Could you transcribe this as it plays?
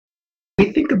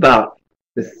think about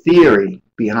the theory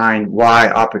behind why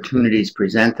opportunities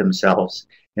present themselves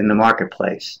in the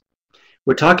marketplace,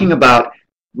 we're talking about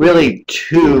really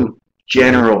two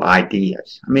general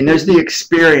ideas. I mean, there's the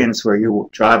experience where you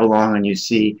drive along and you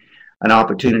see an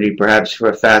opportunity perhaps for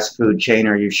a fast food chain,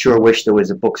 or you sure wish there was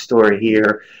a bookstore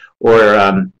here,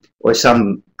 or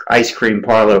some ice cream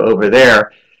parlor over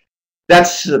there.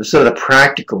 That's sort of the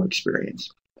practical experience.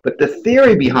 But the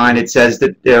theory behind it says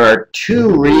that there are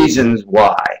two reasons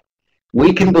why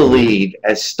we can believe,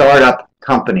 as startup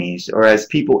companies or as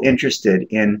people interested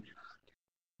in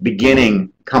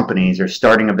beginning companies or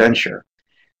starting a venture,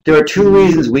 there are two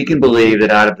reasons we can believe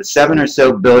that out of the 7 or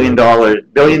so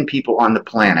billion people on the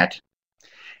planet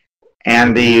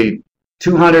and the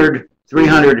 200,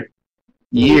 300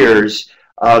 years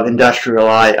of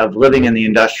living in the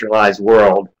industrialized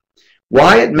world,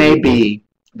 why it may be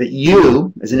that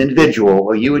you as an individual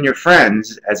or you and your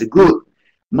friends as a group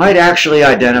might actually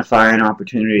identify an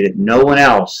opportunity that no one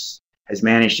else has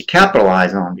managed to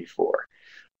capitalize on before.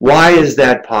 Why is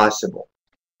that possible?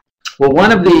 Well,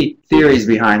 one of the theories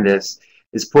behind this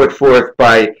is put forth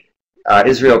by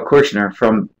Israel Kirchner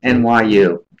from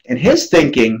NYU. And his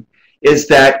thinking is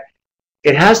that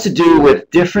it has to do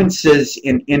with differences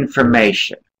in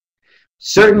information.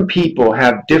 Certain people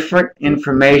have different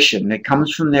information that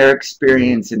comes from their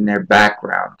experience and their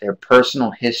background, their personal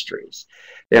histories,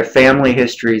 their family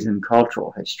histories and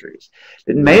cultural histories,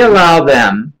 that may allow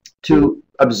them to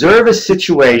observe a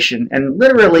situation and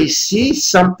literally see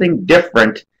something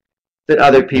different that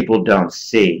other people don't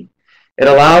see. It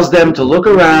allows them to look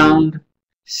around,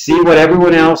 see what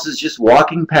everyone else is just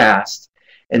walking past,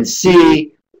 and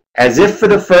see, as if for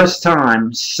the first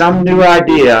time, some new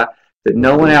idea that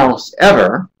no one else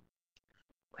ever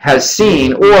has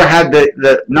seen, or had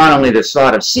not only the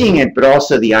thought of seeing it, but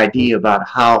also the idea about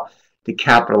how to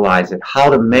capitalize it, how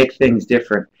to make things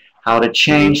different, how to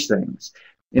change things.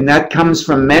 And that comes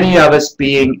from many of us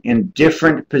being in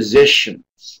different positions.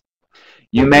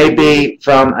 You may be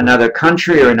from another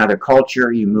country or another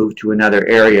culture. You move to another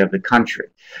area of the country.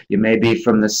 You may be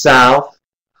from the South,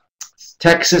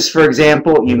 Texas, for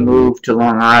example. You move to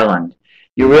Long Island.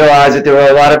 You realize that there are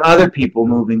a lot of other people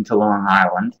moving to Long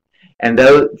Island, and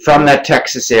from that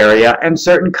Texas area, and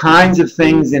certain kinds of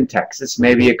things in Texas,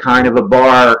 maybe a kind of a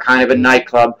bar or kind of a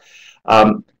nightclub,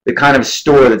 the kind of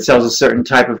store that sells a certain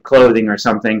type of clothing or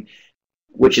something,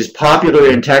 which is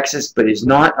popular in Texas but is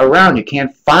not around. You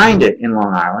can't find it in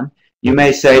Long Island. You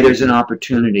may say there's an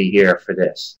opportunity here for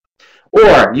this.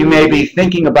 Or you may be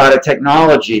thinking about a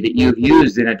technology that you've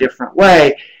used in a different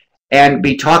way and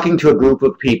be talking to a group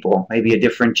of people, maybe a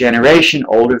different generation,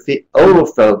 older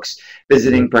folks,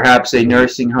 visiting perhaps a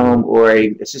nursing home or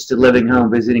a assisted living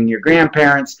home, visiting your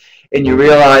grandparents, and you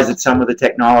realize that some of the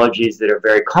technologies that are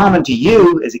very common to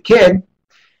you as a kid,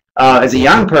 as a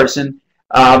young person,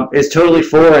 is totally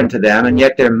foreign to them, and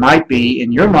yet there might be, in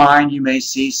your mind, you may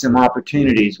see some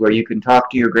opportunities where you can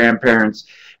talk to your grandparents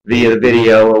via the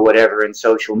video or whatever in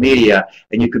social media,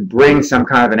 and you could bring some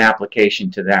kind of an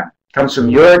application to them. It comes from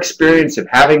your experience of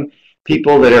having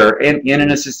people that are in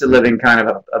an assisted living kind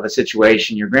of a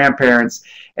situation, your grandparents,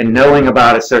 and knowing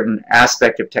about a certain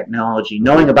aspect of technology,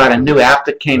 knowing about a new app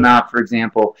that came out, for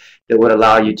example, that would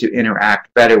allow you to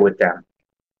interact better with them.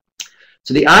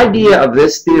 So the idea of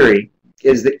this theory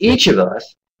is that each of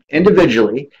us,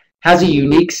 individually, has a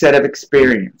unique set of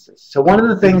experiences. So one of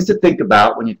the things to think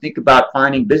about when you think about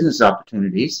finding business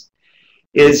opportunities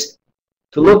is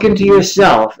to look into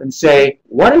yourself and say,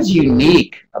 what is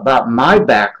unique about my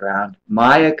background,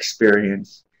 my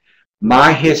experience,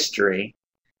 my history,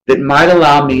 that might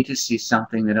allow me to see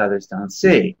something that others don't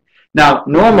see? Now,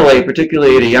 normally,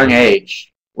 particularly at a young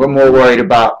age, we're more worried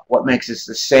about what makes us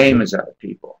the same as other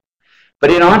people.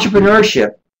 But in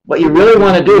entrepreneurship, what you really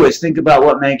want to do is think about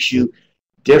what makes you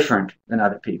different than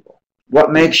other people.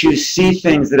 What makes you see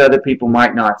things that other people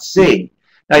might not see.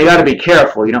 Now, you got to be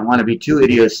careful. You don't want to be too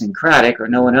idiosyncratic, or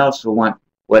no one else will want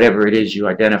whatever it is you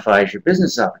identify as your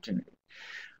business opportunity.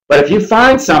 But if you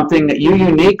find something that you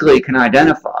uniquely can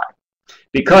identify,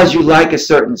 because you like a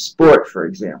certain sport, for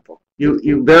example,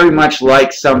 you very much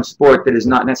like some sport that is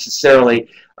not necessarily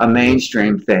a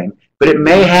mainstream thing, but it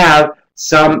may have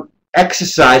some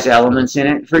exercise elements in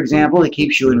it, for example, that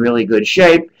keeps you in really good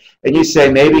shape, and you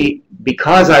say, maybe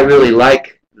because I really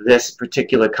like this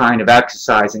particular kind of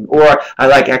exercising, or I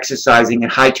like exercising at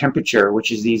high temperature,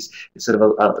 which is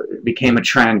became a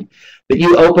trend, that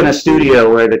you open a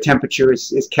studio where the temperature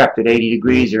is kept at 80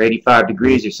 degrees or 85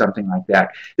 degrees or something like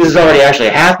that. This is already actually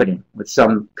happening with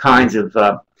some kinds of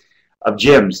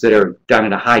gyms that are done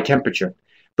at a high temperature.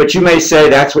 But you may say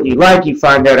that's what you like, you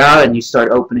find that out, and you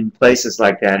start opening places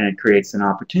like that, and it creates an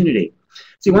opportunity.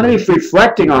 So you want to be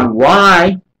reflecting on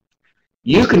why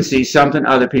you can see something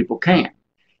other people can't.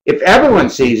 If everyone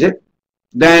sees it,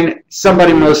 then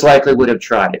somebody most likely would have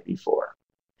tried it before.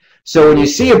 So when you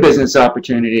see a business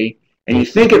opportunity and you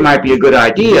think it might be a good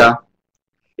idea,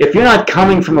 if you're not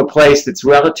coming from a place that's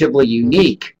relatively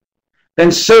unique,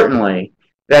 then certainly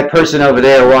that person over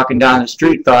there walking down the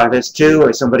street thought of this too,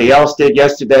 or somebody else did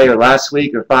yesterday or last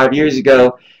week or 5 years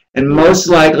ago, and most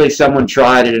likely someone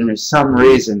tried it and there's some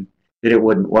reason that it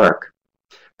wouldn't work.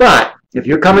 But if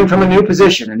you're coming from a new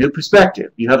position, a new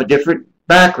perspective, you have a different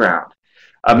background,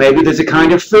 maybe there's a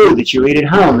kind of food that you eat at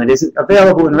home that isn't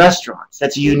available in restaurants.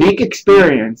 That's a unique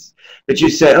experience that you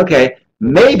say, okay,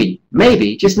 maybe,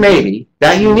 just maybe,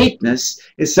 that uniqueness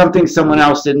is something someone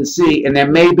else didn't see, and there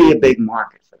may be a big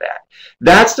market for that.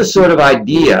 That's the sort of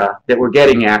idea that we're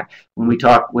getting at when we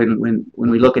talk, when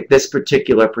we look at this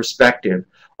particular perspective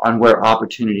on where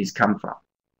opportunities come from.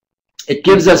 It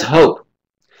gives us hope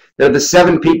that of the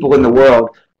 7 people in the world,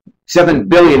 7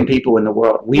 billion people in the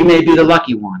world, we may be the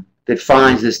lucky one that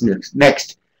finds this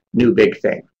next new big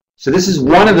thing. So this is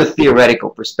one of the theoretical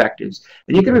perspectives.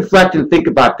 And you can reflect and think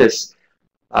about this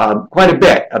quite a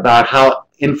bit, about how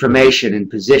information and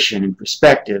position and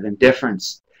perspective and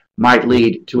difference might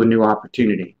lead to a new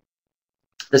opportunity.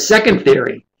 The second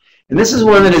theory, and this is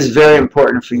one that is very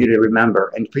important for you to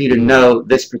remember and for you to know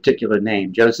this particular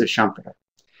name, Joseph Schumpeter.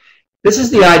 This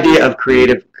is the idea of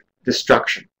creative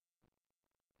destruction.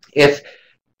 If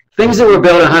things that were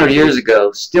built 100 years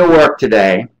ago still work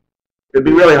today, it would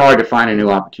be really hard to find a new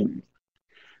opportunity.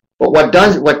 But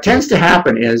what tends to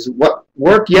happen is what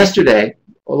worked yesterday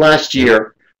or last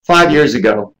year, 5 years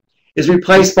ago, is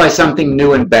replaced by something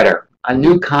new and better, a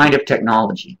new kind of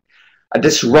technology, a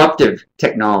disruptive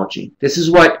technology. This is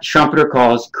what Schumpeter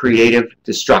calls creative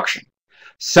destruction.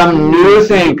 Some new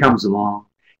thing comes along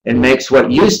and makes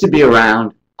what used to be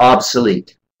around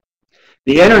obsolete.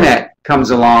 The internet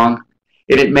comes along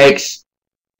and it makes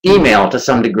email to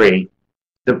some degree,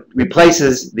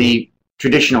 replaces the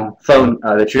traditional phone,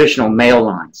 the traditional mail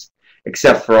lines,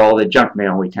 except for all the junk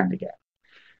mail we tend to get.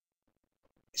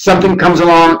 Something comes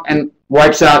along and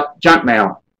wipes out junk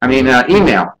mail,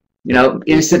 email,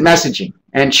 instant messaging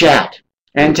and chat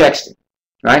and texting,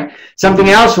 right? Something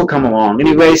else will come along and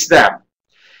erase them.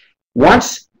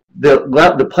 Once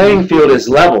the playing field is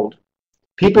leveled,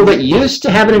 people that used to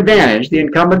have an advantage, the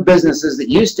incumbent businesses that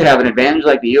used to have an advantage,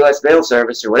 like the U.S. Mail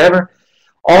Service or whatever,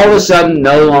 all of a sudden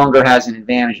no longer has an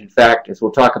advantage. In fact, as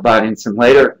we'll talk about in some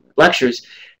later lectures,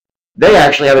 they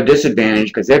actually have a disadvantage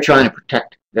because they're trying to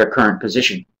protect their current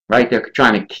position, right? They're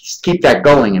trying to keep that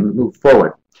going and move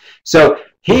forward. So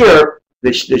here,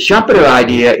 the Schumpeter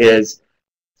idea is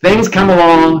things come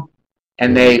along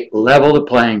and they level the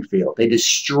playing field. They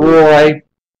destroy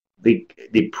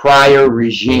the prior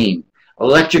regime.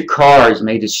 Electric cars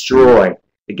may destroy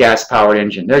the gas-powered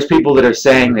engine. There's people that are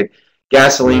saying that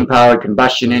gasoline-powered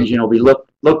combustion engine will be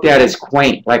looked at as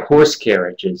quaint, like horse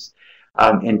carriages,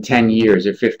 in 10 years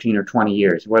or 15 or 20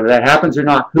 years. Whether that happens or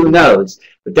not, who knows?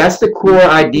 But that's the core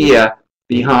idea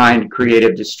behind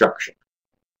creative destruction.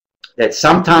 That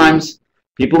sometimes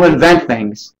people invent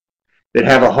things that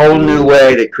have a whole new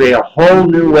way, that create a whole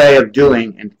new way of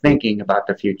doing and thinking about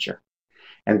the future.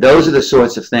 And those are the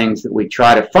sorts of things that we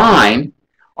try to find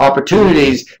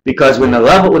opportunities, because when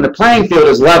the playing field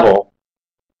is level,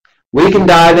 we can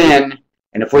dive in,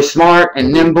 and if we're smart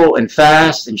and nimble and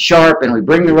fast and sharp and we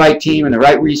bring the right team and the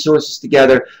right resources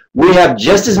together, we have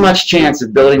just as much chance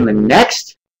of building the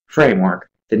next framework,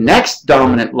 the next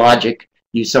dominant logic,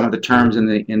 use some of the terms in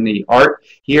the art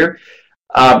here,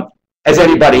 as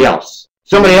anybody else.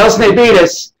 Somebody else may beat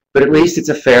us, but at least it's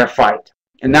a fair fight.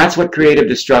 And that's what creative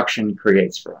destruction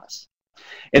creates for us.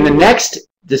 In the next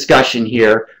discussion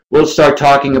here, we'll start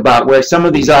talking about where some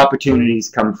of these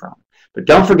opportunities come from. But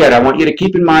don't forget, I want you to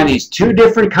keep in mind these 2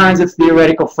 different kinds of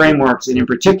theoretical frameworks, and in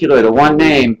particular, the one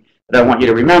name that I want you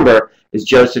to remember is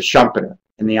Joseph Schumpeter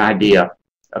and the idea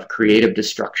of creative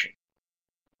destruction.